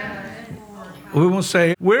 Amen. We won't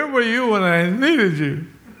say, where were you when I needed you?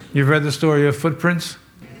 You've read the story of footprints?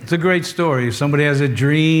 It's a great story. Somebody has a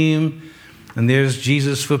dream, and there's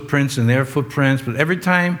Jesus' footprints and their footprints. But every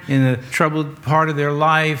time in a troubled part of their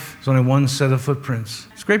life, there's only one set of footprints.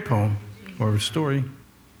 It's a great poem or a story.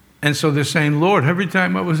 And so they're saying, Lord, every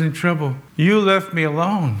time I was in trouble, you left me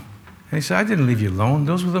alone. And he said, I didn't leave you alone.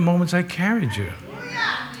 Those were the moments I carried you.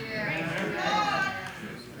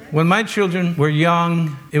 When my children were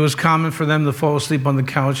young, it was common for them to fall asleep on the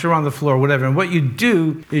couch or on the floor, whatever. And what you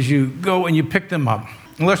do is you go and you pick them up,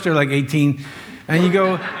 unless they're like 18, and you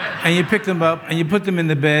go and you pick them up and you put them in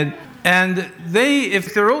the bed. And they,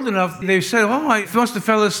 if they're old enough, they say, oh, I must have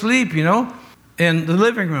fell asleep, in the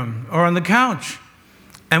living room or on the couch.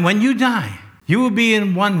 And when you die, you will be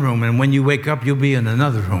in one room, and when you wake up, you'll be in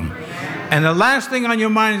another room. And the last thing on your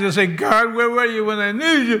mind is to say, God, where were you when I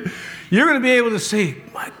needed you? You're going to be able to say,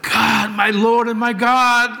 my God, my Lord and my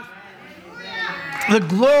God, the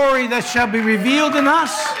glory that shall be revealed in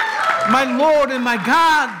us, my Lord and my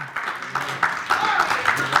God.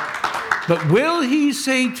 But will he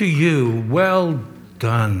say to you, well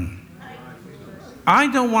done? I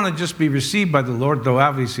don't want to just be received by the Lord, though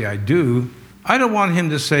obviously I do. I don't want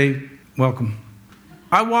him to say, welcome.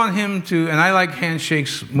 I want him to, and I like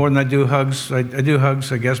handshakes more than I do hugs. I do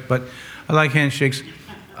hugs, I guess, but I like handshakes.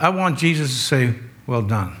 I want Jesus to say, well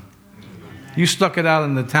done. You stuck it out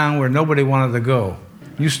in the town where nobody wanted to go.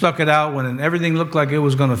 You stuck it out when everything looked like it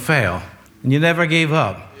was going to fail. And you never gave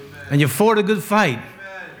up. And you fought a good fight.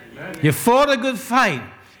 You fought a good fight.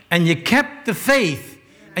 And you kept the faith.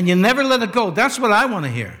 And you never let it go. That's what I want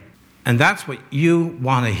to hear. And that's what you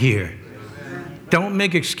want to hear. Don't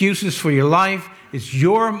make excuses for your life. It's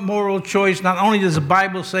your moral choice. Not only does the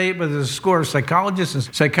Bible say it, but there's a score of psychologists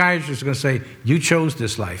and psychiatrists are going to say, you chose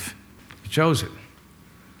this life. You chose it.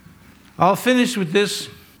 I'll finish with this.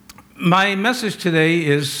 My message today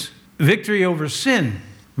is victory over sin.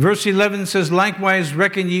 Verse 11 says, likewise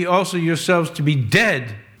reckon ye also yourselves to be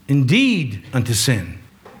dead indeed unto sin,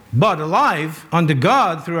 but alive unto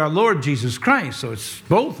God through our Lord Jesus Christ. So it's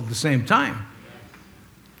both at the same time.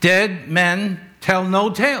 Dead men tell no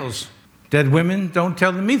tales. Dead women don't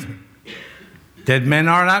tell them either. Dead men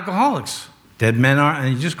aren't alcoholics. Dead men are,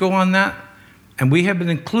 and you just go on that. And we have been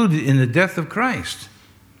included in the death of Christ.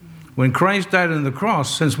 When Christ died on the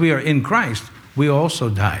cross, since we are in Christ, we also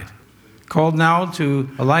died. Called now to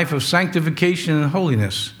a life of sanctification and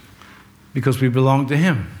holiness because we belong to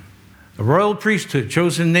him. A royal priesthood,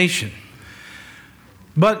 chosen nation.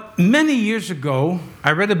 But many years ago,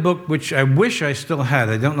 I read a book which I wish I still had.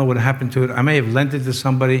 I don't know what happened to it. I may have lent it to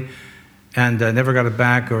somebody and never got it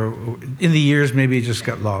back, or in the years, maybe it just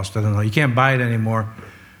got lost. I don't know. You can't buy it anymore.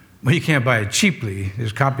 Well, you can't buy it cheaply.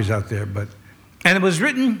 There's copies out there. And it was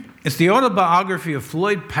written, it's the autobiography of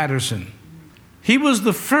Floyd Patterson. He was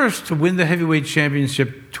the first to win the heavyweight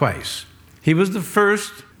championship twice. He was the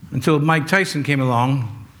first, until Mike Tyson came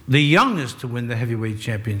along, the youngest to win the heavyweight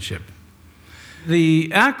championship.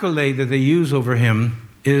 The accolade that they use over him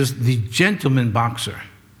is the gentleman boxer.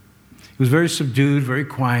 He was very subdued, very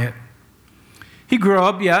quiet. He grew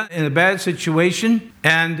up, in a bad situation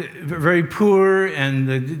and very poor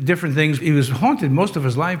and different things. He was haunted most of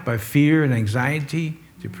his life by fear and anxiety,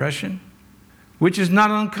 depression, which is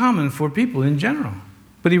not uncommon for people in general.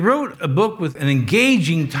 But he wrote a book with an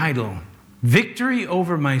engaging title, Victory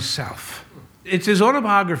Over Myself. It's his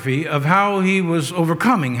autobiography of how he was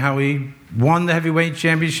overcoming, how he won the heavyweight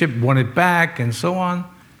championship, won it back, and so on.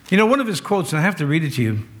 You know, one of his quotes, and I have to read it to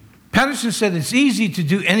you, Patterson said, it's easy to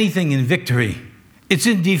do anything in victory. It's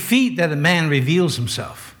in defeat that a man reveals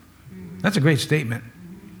himself. That's a great statement.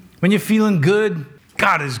 When you're feeling good,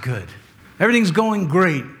 God is good. Everything's going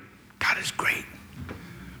great. God is great.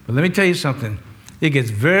 But let me tell you something. It gets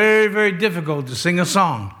very, very difficult to sing a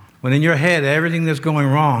song when in your head everything that's going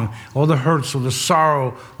wrong, all the hurts, all the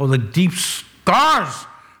sorrow, all the deep scars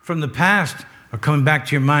from the past are coming back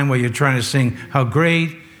to your mind while you're trying to sing, how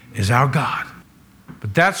great is our God.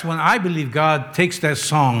 But that's when I believe God takes that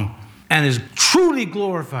song and is truly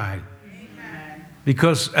glorified. Amen.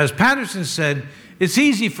 Because as Patterson said, it's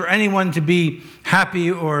easy for anyone to be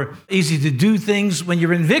happy or easy to do things when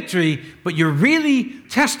you're in victory, but you're really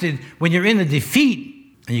tested when you're in a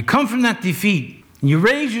defeat. And you come from that defeat and you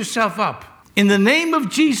raise yourself up in the name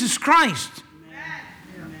of Jesus Christ. Amen.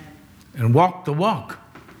 And walk the walk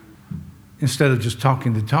instead of just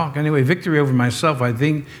talking the talk. Anyway, victory over myself, I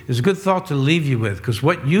think, is a good thought to leave you with, because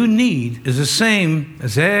what you need is the same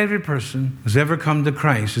as every person who's ever come to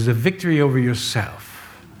Christ, is a victory over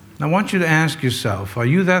yourself. And I want you to ask yourself, are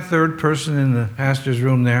you that third person in the pastor's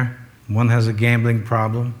room there? One has a gambling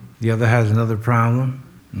problem, the other has another problem,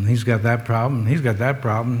 and he's got that problem, and he's got that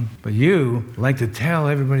problem, but you like to tell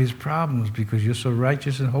everybody's problems because you're so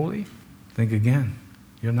righteous and holy? Think again.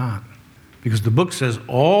 You're not. Because the book says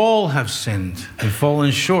all have sinned and fallen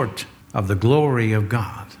short of the glory of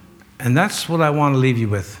God. And that's what I want to leave you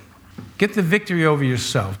with. Get the victory over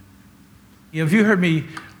yourself. If you heard me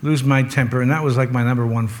lose my temper, and that was like my number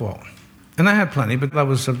one fault. And I had plenty, but that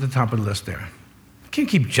was at the top of the list there. I can't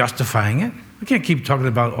keep justifying it. We can't keep talking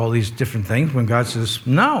about all these different things when God says,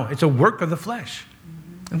 no, it's a work of the flesh.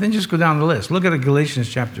 And then just go down the list. Look at Galatians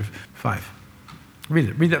chapter 5. Read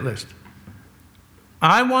it. Read that list.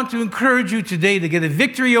 I want to encourage you today to get a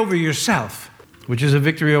victory over yourself, which is a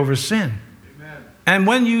victory over sin. Amen. And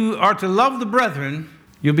when you are to love the brethren,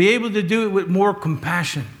 you'll be able to do it with more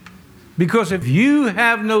compassion. Because if you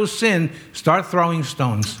have no sin, start throwing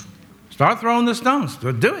stones. Start throwing the stones. Do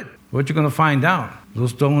it. What you're going to find out, those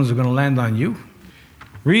stones are going to land on you.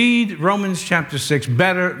 Read Romans chapter 6.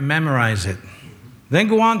 Better memorize it. Then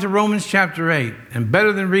go on to Romans chapter 8. And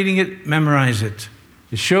better than reading it, memorize it.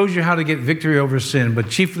 It shows you how to get victory over sin, but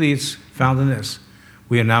chiefly it's found in this.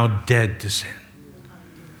 We are now dead to sin.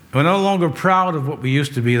 We're no longer proud of what we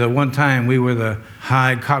used to be. That one time we were the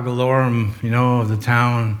high cogalorum, of the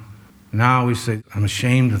town. Now we say, I'm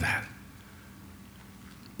ashamed of that.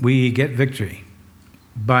 We get victory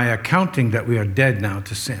by accounting that we are dead now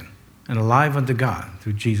to sin and alive unto God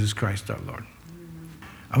through Jesus Christ our Lord.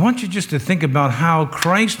 I want you just to think about how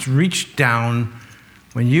Christ reached down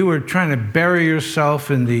when you were trying to bury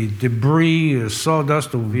yourself in the debris or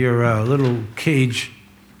sawdust of your little cage.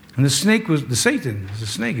 And the snake was, Satan is a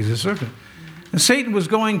snake, he's a serpent. And Satan was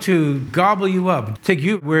going to gobble you up, take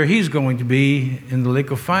you where he's going to be in the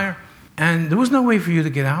lake of fire. And there was no way for you to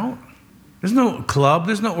get out. There's no club,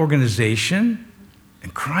 there's no organization.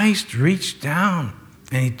 And Christ reached down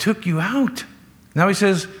and he took you out. Now he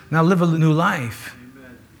says, now live a new life.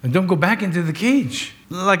 Amen. And don't go back into the cage.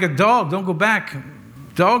 Like a dog, don't go back.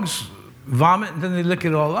 Dogs vomit and then they lick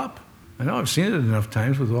it all up. I know I've seen it enough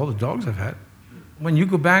times with all the dogs I've had. When you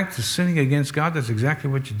go back to sinning against God, that's exactly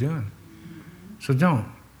what you're doing. So don't.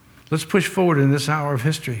 Let's push forward in this hour of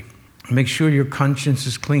history. Make sure your conscience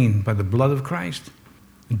is clean by the blood of Christ.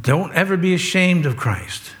 Don't ever be ashamed of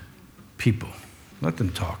Christ. People, let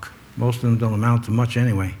them talk. Most of them don't amount to much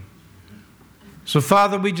anyway. So,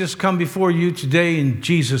 Father, we just come before you today in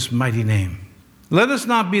Jesus' mighty name. Let us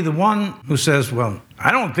not be the one who says, well,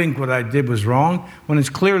 I don't think what I did was wrong, when it's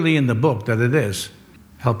clearly in the book that it is.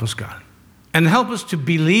 Help us, God. And help us to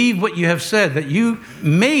believe what you have said, that you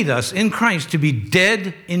made us in Christ to be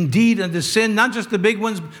dead indeed unto sin, not just the big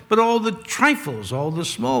ones, but all the trifles, all the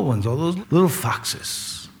small ones, all those little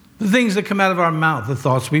foxes. The things that come out of our mouth, the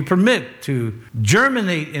thoughts we permit to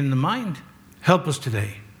germinate in the mind. Help us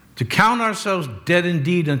today to count ourselves dead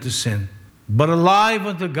indeed unto sin, but alive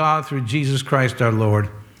unto God through Jesus Christ our Lord.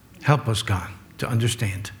 Help us, God, to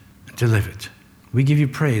understand and to live it. We give you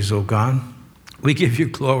praise, O God. We give you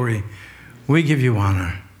glory. We give you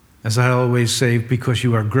honor, as I always say, because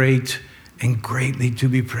you are great and greatly to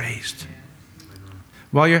be praised.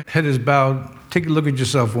 While your head is bowed, take a look at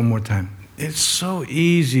yourself one more time. It's so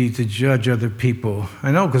easy to judge other people.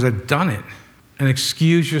 I know, because I've done it. And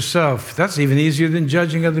excuse yourself. That's even easier than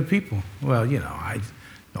judging other people. Well,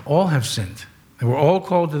 all have sinned. And we're all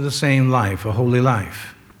called to the same life, a holy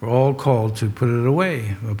life. We're all called to put it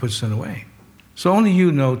away, or put sin away. So only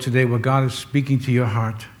you know today what God is speaking to your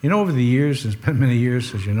heart. Over the years, it's been many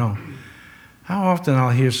years, as you know, how often I'll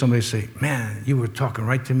hear somebody say, man, you were talking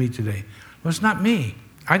right to me today. Well, it's not me.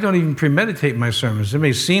 I don't even premeditate my sermons. It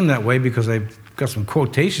may seem that way because I've got some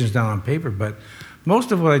quotations down on paper, but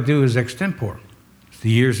most of what I do is extempore. It's the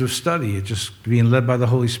years of study. It's just being led by the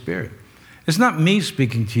Holy Spirit. It's not me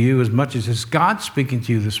speaking to you as much as it's God speaking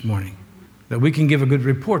to you this morning, that we can give a good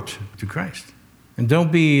report to Christ. And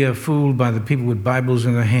don't be fooled by the people with Bibles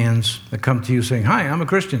in their hands that come to you saying, hi, I'm a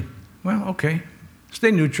Christian. Well, okay.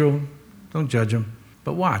 Stay neutral. Don't judge them.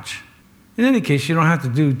 But watch. In any case, you don't have to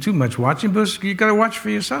do too much watching, but you got to watch for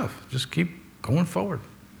yourself. Just keep going forward.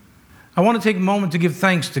 I want to take a moment to give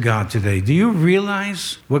thanks to God today. Do you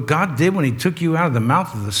realize what God did when he took you out of the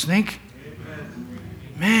mouth of the snake? Amen.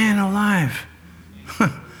 Man alive.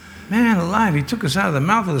 Man alive. He took us out of the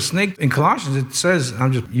mouth of the snake. In Colossians, it says,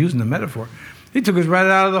 I'm just using the metaphor, he took us right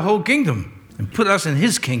out of the whole kingdom and put us in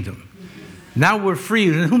his kingdom. Now we're free.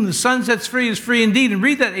 And whom the Son sets free is free indeed. And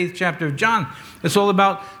read that 8th chapter of John. It's all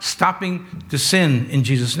about stopping to sin in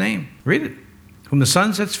Jesus' name. Read it. Whom the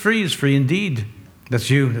Son sets free is free indeed. That's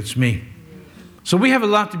you. That's me. So we have a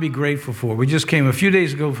lot to be grateful for. We just came a few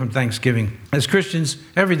days ago from Thanksgiving. As Christians,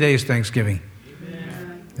 every day is Thanksgiving.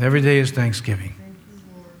 Amen. Every day is Thanksgiving.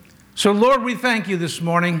 So Lord, we thank you this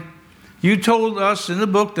morning. You told us in the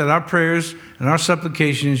book that our prayers and our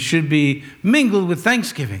supplications should be mingled with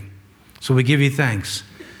thanksgiving. So we give you thanks.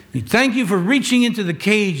 We thank you for reaching into the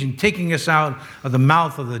cage and taking us out of the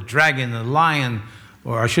mouth of the dragon, the lion,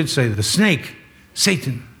 or I should say the snake,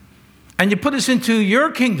 Satan. And you put us into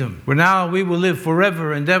your kingdom, where now we will live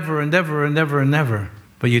forever and ever and ever and ever and ever.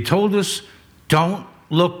 But you told us, don't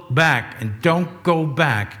look back and don't go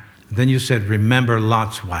back. And then you said, remember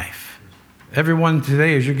Lot's wife. Everyone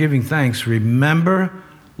today, as you're giving thanks, remember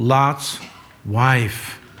Lot's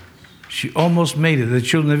wife. She almost made it. The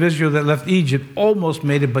children of Israel that left Egypt almost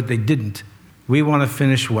made it, but they didn't. We want to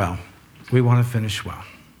finish well. We want to finish well.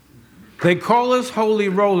 They call us holy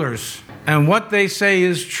rollers, and what they say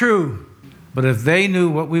is true. But if they knew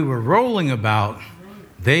what we were rolling about,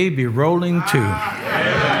 they'd be rolling too.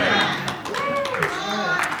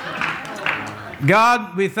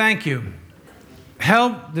 God, we thank you.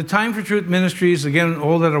 Help the Time for Truth Ministries, again,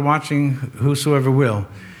 all that are watching, whosoever will,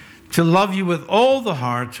 to love you with all the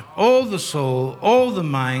heart, all the soul, all the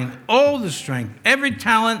mind, all the strength, every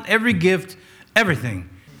talent, every gift, everything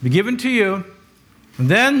be given to you, and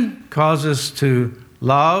then cause us to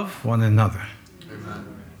love one another. Amen.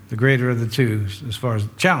 The greater of the two, as far as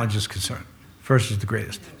the challenge is concerned. First is the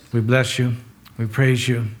greatest. We bless you. We praise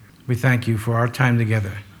you. We thank you for our time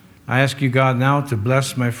together. I ask you, God, now to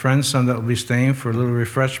bless my friends, some that will be staying for little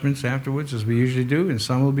refreshments afterwards, as we usually do, and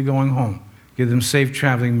some will be going home. Give them safe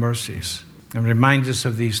traveling mercies and remind us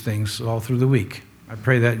of these things all through the week. I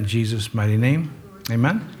pray that in Jesus' mighty name.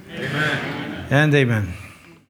 Amen? Amen. And amen.